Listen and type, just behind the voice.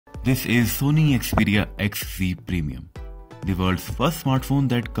This is Sony Xperia XZ Premium, the world's first smartphone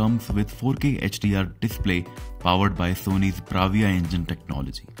that comes with 4K HDR display powered by Sony's Bravia engine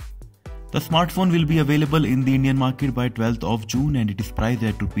technology. The smartphone will be available in the Indian market by 12th of June and it is priced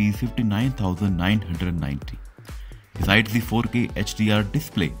at Rs 59,990. Besides the 4K HDR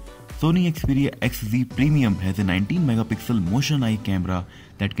display, Sony Xperia XZ Premium has a 19-megapixel motion eye camera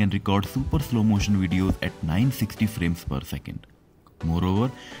that can record super slow motion videos at 960 frames per second.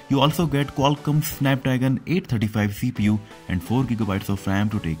 Moreover, you also get Qualcomm Snapdragon 835 CPU and 4GB of RAM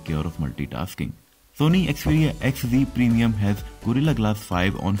to take care of multitasking. Sony Xperia XZ Premium has Gorilla Glass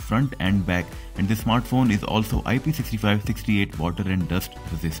 5 on front and back, and the smartphone is also IP65-68 water and dust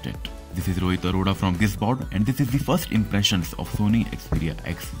resistant. This is Rohit Arora from GizBot, and this is the first impressions of Sony Xperia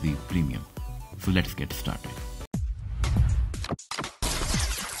XZ Premium. So let's get started.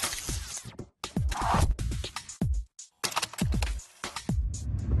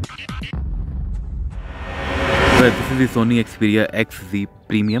 This is the Sony Xperia XZ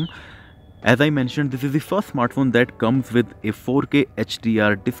Premium. As I mentioned, this is the first smartphone that comes with a 4K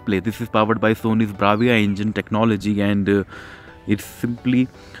HDR display. This is powered by Sony's Bravia engine technology, and it's simply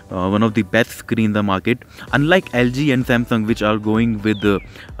one of the best screens in the market. Unlike LG and Samsung, which are going with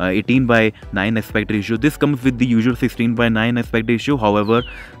 18:9 aspect ratio, this comes with the usual 16:9 aspect ratio. However,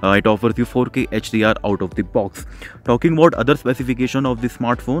 it offers you 4K HDR out of the box. Talking about other specification of this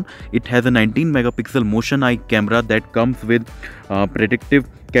smartphone, it has a 19-megapixel motion eye camera that comes with predictive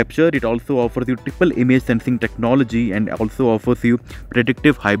capture. It also offers you triple image sensing technology and also offers you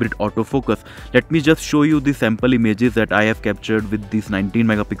predictive hybrid autofocus. Let me just show you the sample images that I have captured with this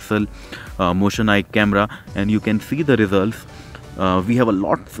 19-megapixel motion eye camera, and you can see the results. We have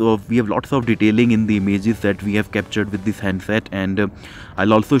lots of detailing in the images that we have captured with this handset, and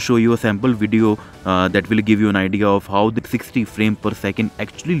I'll also show you a sample video that will give you an idea of how the 60 frames per second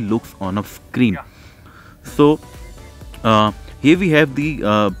actually looks on a screen. So here we have the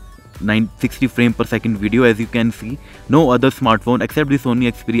 960 frame per second video. As you can see, no other smartphone except the Sony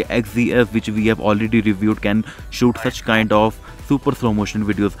Xperia XZ, which we have already reviewed, can shoot such kind of super slow motion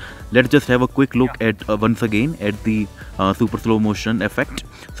videos. Let's just have a quick look at once again at the super slow motion effect.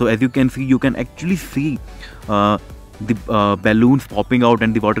 So as you can see, you can actually see the balloons popping out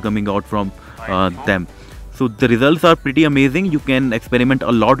and the water coming out from them. So the results are pretty amazing. You can experiment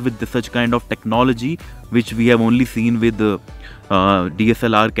a lot with such kind of technology, which we have only seen with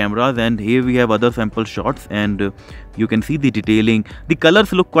DSLR cameras. And here we have other sample shots, and you can see the detailing. The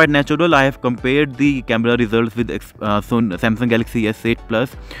colors look quite natural. I have compared the camera results with Samsung Galaxy S8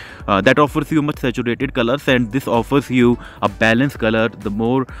 Plus. That offers you much saturated colors, and this offers you a balanced color. The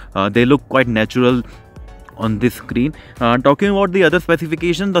more they look quite natural on this screen. Talking about the other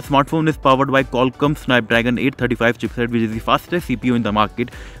specifications, the smartphone is powered by Qualcomm Snapdragon 835 chipset, which is the fastest CPU in the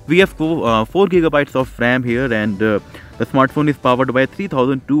market. We have 4GB of RAM here, and the smartphone is powered by a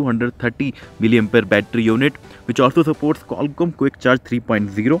 3230 mAh battery unit, which also supports Qualcomm Quick Charge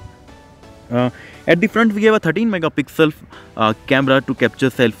 3.0. At the front, we have a 13-megapixel camera to capture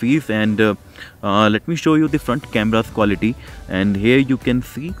selfies, and let me show you the front camera's quality. And here you can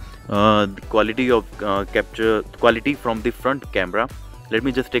see the quality of capture quality from the front camera. Let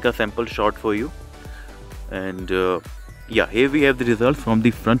me just take a sample shot for you, and yeah, here we have the results from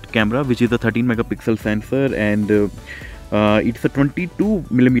the front camera, which is a 13-megapixel sensor, and it's a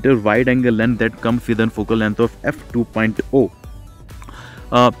 22mm wide angle lens that comes with a focal length of f2.0.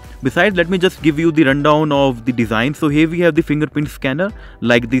 Besides, let me just give you the rundown of the design. So here we have the fingerprint scanner,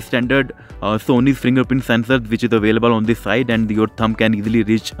 like the standard Sony's fingerprint sensor, which is available on this side, and your thumb can easily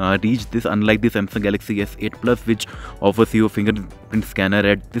reach this, unlike the Samsung Galaxy S8 Plus, which offers you a fingerprint scanner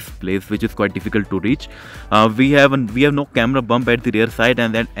at this place, which is quite difficult to reach. We have no camera bump at the rear side,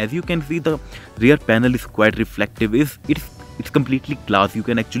 and then as you can see, the rear panel is quite reflective. It's completely glass. You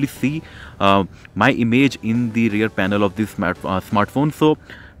can actually see my image in the rear panel of this smartphone. So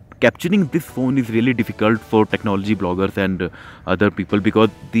capturing this phone is really difficult for technology bloggers and other people, because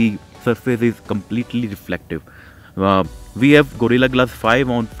the surface is completely reflective. We have Gorilla Glass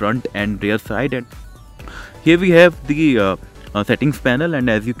 5 on front and rear side, and here we have the settings panel, and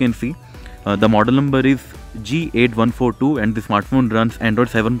as you can see, the model number is G8142, and the smartphone runs Android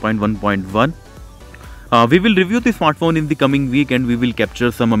 7.1.1. We will review the smartphone in the coming week, and we will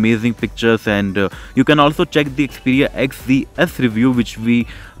capture some amazing pictures, and you can also check the Xperia XZ review, which we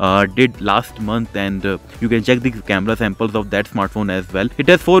did last month, and you can check the camera samples of that smartphone as well. It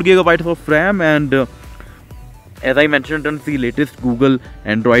has 4GB of RAM, and as I mentioned, runs the latest Google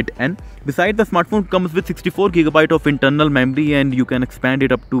Android N. Besides, the smartphone comes with 64GB of internal memory, and you can expand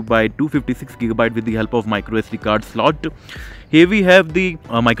it up to by 256GB with the help of micro SD card slot. Here we have the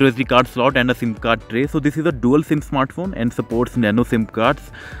micro SD card slot and a SIM card tray. So this is a dual SIM smartphone and supports nano SIM cards.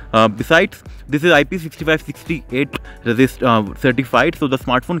 Besides, this is IP6568 certified. So the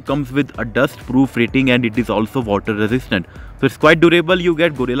smartphone comes with a dust proof rating, and it is also water resistant. So it's quite durable. You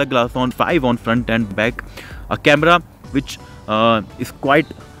get Gorilla Glass on 5 on front and back. A camera which is quite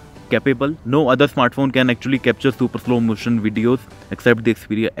capable. No other smartphone can actually capture super slow motion videos except the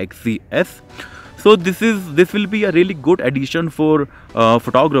Xperia XZ. So this will be a really good addition for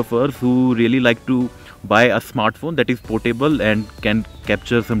photographers who really like to buy a smartphone that is portable and can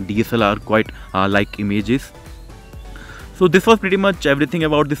capture some DSLR quite like images. So this was pretty much everything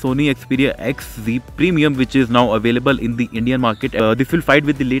about the Sony Xperia XZ Premium, which is now available in the Indian market. This will fight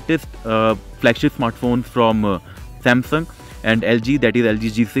with the latest flagship smartphones from Samsung and LG, that is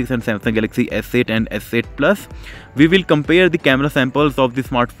LG G6 and Samsung Galaxy S8 and S8 Plus. We will compare the camera samples of the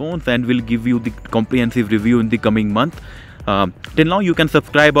smartphones and will give you the comprehensive review in the coming month. Till now, you can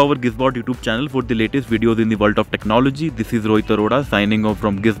subscribe our GizBot YouTube channel for the latest videos in the world of technology. This is Rohit Arora signing off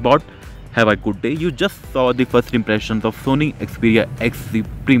from GizBot. Have a good day. You just saw the first impressions of Sony Xperia XZ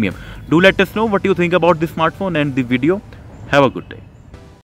Premium. Do let us know what you think about this smartphone and the video. Have a good day.